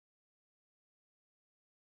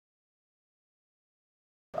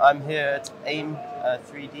I'm here at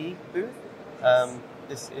AIM3D booth.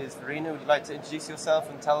 This is Verena. Would you like to introduce yourself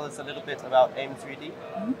and tell us a little bit about AIM3D?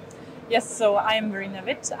 Yes, so I'm Verena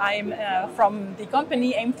Witt. I'm from the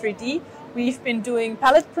company AIM3D. We've been doing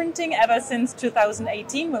pellet printing ever since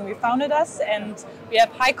 2018 when we founded us, and we have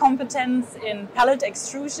high competence in pellet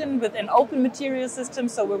extrusion with an open material system.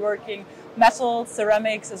 So we're working metal,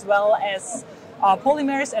 ceramics, as well as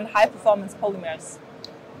polymers and high performance polymers.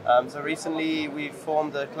 So recently we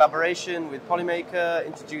formed a collaboration with Polymaker,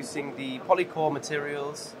 introducing the Polycore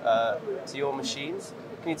materials to your machines.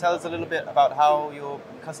 Can you tell us a little bit about how your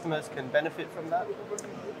customers can benefit from that?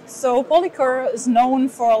 So Polycore is known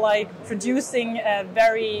for producing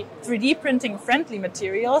very 3D printing friendly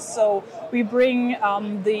materials. So we bring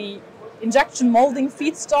the injection molding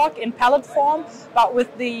feedstock in pellet form, but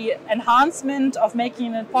with the enhancement of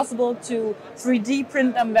making it possible to 3D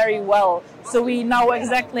print them very well. So we know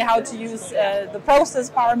exactly how to use the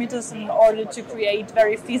process parameters in order to create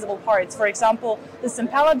very feasible parts. For example, this in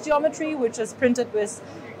pellet geometry, which is printed with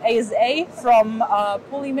ASA from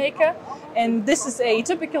Polymaker. And this is a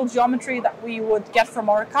typical geometry that we would get from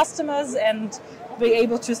our customers and be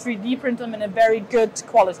able to 3D print them in a very good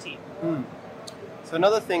quality. So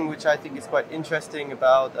another thing which I think is quite interesting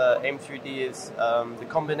about AIM3D is the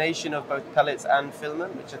combination of both pellets and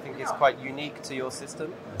filament, which I think is quite unique to your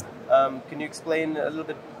system. Can you explain a little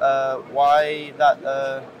bit why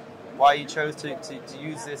you chose to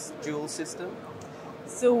use this dual system?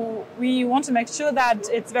 So we want to make sure that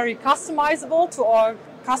it's very customizable to our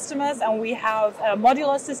customers, and we have a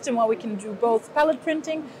modular system where we can do both pellet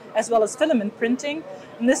printing as well as filament printing.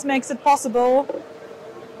 And this makes it possible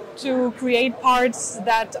to create parts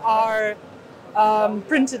that are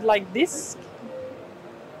printed like this.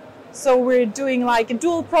 So we're doing a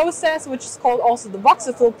dual process, which is called also the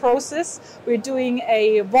VoxelFill process. We're doing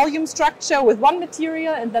a volume structure with one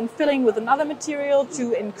material and then filling with another material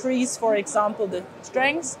to increase, for example, the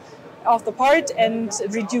strength of the part and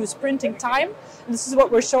reduce printing time. And this is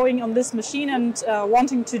what we're showing on this machine and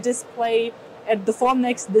wanting to display at the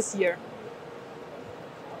Formnext this year.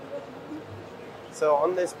 So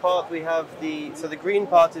on this part we have the green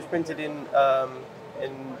part is printed in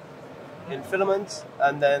filament,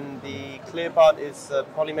 and then the clear part is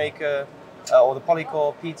Polymaker or the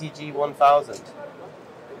Polycore PTG 1000.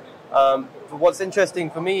 But what's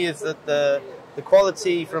interesting for me is that the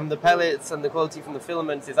quality from the pellets and the quality from the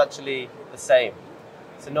filaments is actually the same.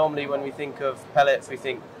 So normally when we think of pellets we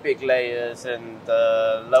think big layers and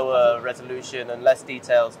lower resolution and less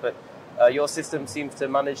details, but your system seems to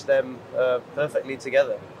manage them perfectly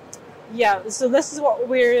together. Yeah, so this is what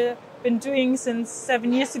we've been doing since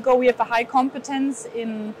 7 years ago. We have a high competence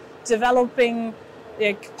in developing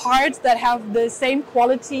parts that have the same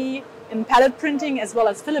quality in pellet printing as well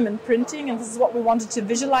as filament printing, and this is what we wanted to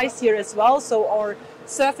visualize here as well. So our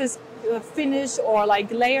surface finish or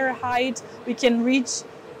layer height, we can reach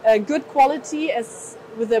good quality as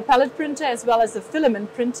with a pellet printer as well as a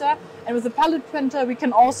filament printer. And with the pellet printer we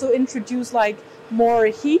can also introduce more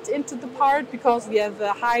heat into the part because we have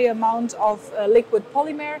a high amount of liquid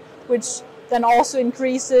polymer, which then also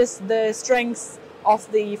increases the strength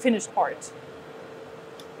of the finished part.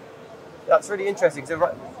 That's really interesting. So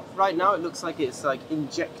right now it looks like it's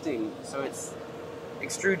injecting, so it's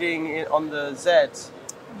extruding on the Z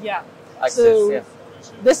axis. So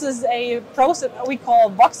this is a process that we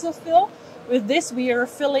call VoxelFill. With this, we are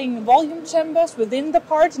filling volume chambers within the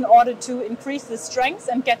part in order to increase the strength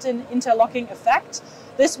and get an interlocking effect.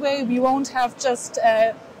 This way, we won't have just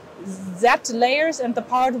Z layers and the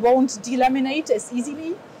part won't delaminate as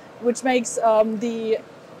easily, which makes the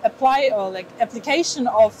application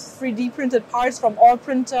of 3D printed parts from our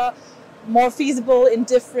printer more feasible in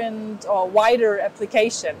different or wider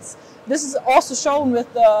applications. This is also shown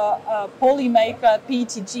with the Polymaker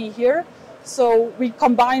PTG here. So we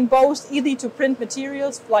combine both easy to print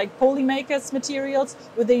materials like Polymaker's materials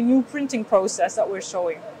with a new printing process that we're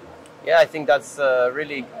showing. Yeah, I think that's a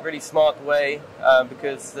really smart way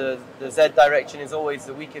because the Z direction is always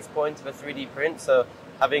the weakest point of a 3D print. So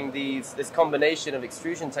having this combination of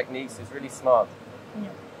extrusion techniques is really smart.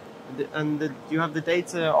 Yeah. And do you have the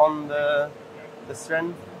data on the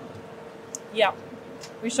strength? Yeah,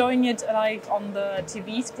 we're showing it on the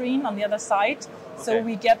TV screen on the other side. So Okay.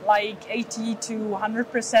 we get 80 to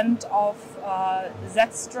 100% of Z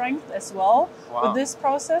strength as well with this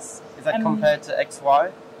process. Is that compared to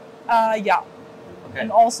XY? Yeah. Okay.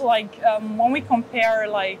 And also when we compare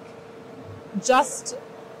just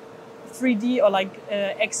 3D or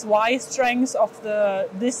XY strengths of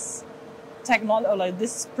this technology or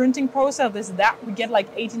this printing process, we get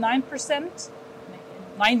 89%,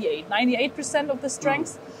 98% of the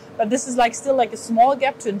strength. But this is like still like a small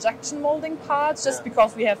gap to injection molding parts, just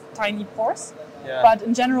because we have tiny pores. Yeah. But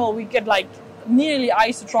in general, we get like nearly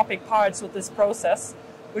isotropic parts with this process,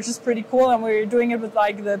 which is pretty cool. And we're doing it with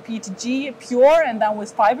like the PTG pure and then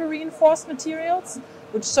with fiber reinforced materials,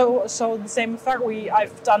 which show the same effect.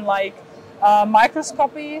 I've done like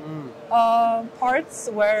microscopy parts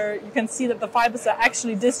where you can see that the fibers are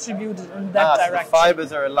actually distributed in that direction. So the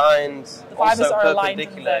fibers are aligned. The fibers also are aligned in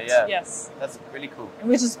perpendicular. that, Yeah. yes. That's really cool.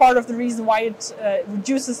 Which is part of the reason why it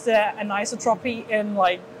reduces the anisotropy in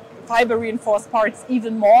like fiber reinforced parts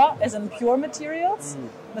even more as in pure materials.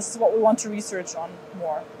 This is what we want to research on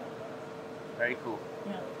more. Very cool.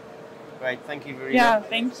 Yeah. Great. Thank you, Verena. Yeah,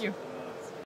 thank you.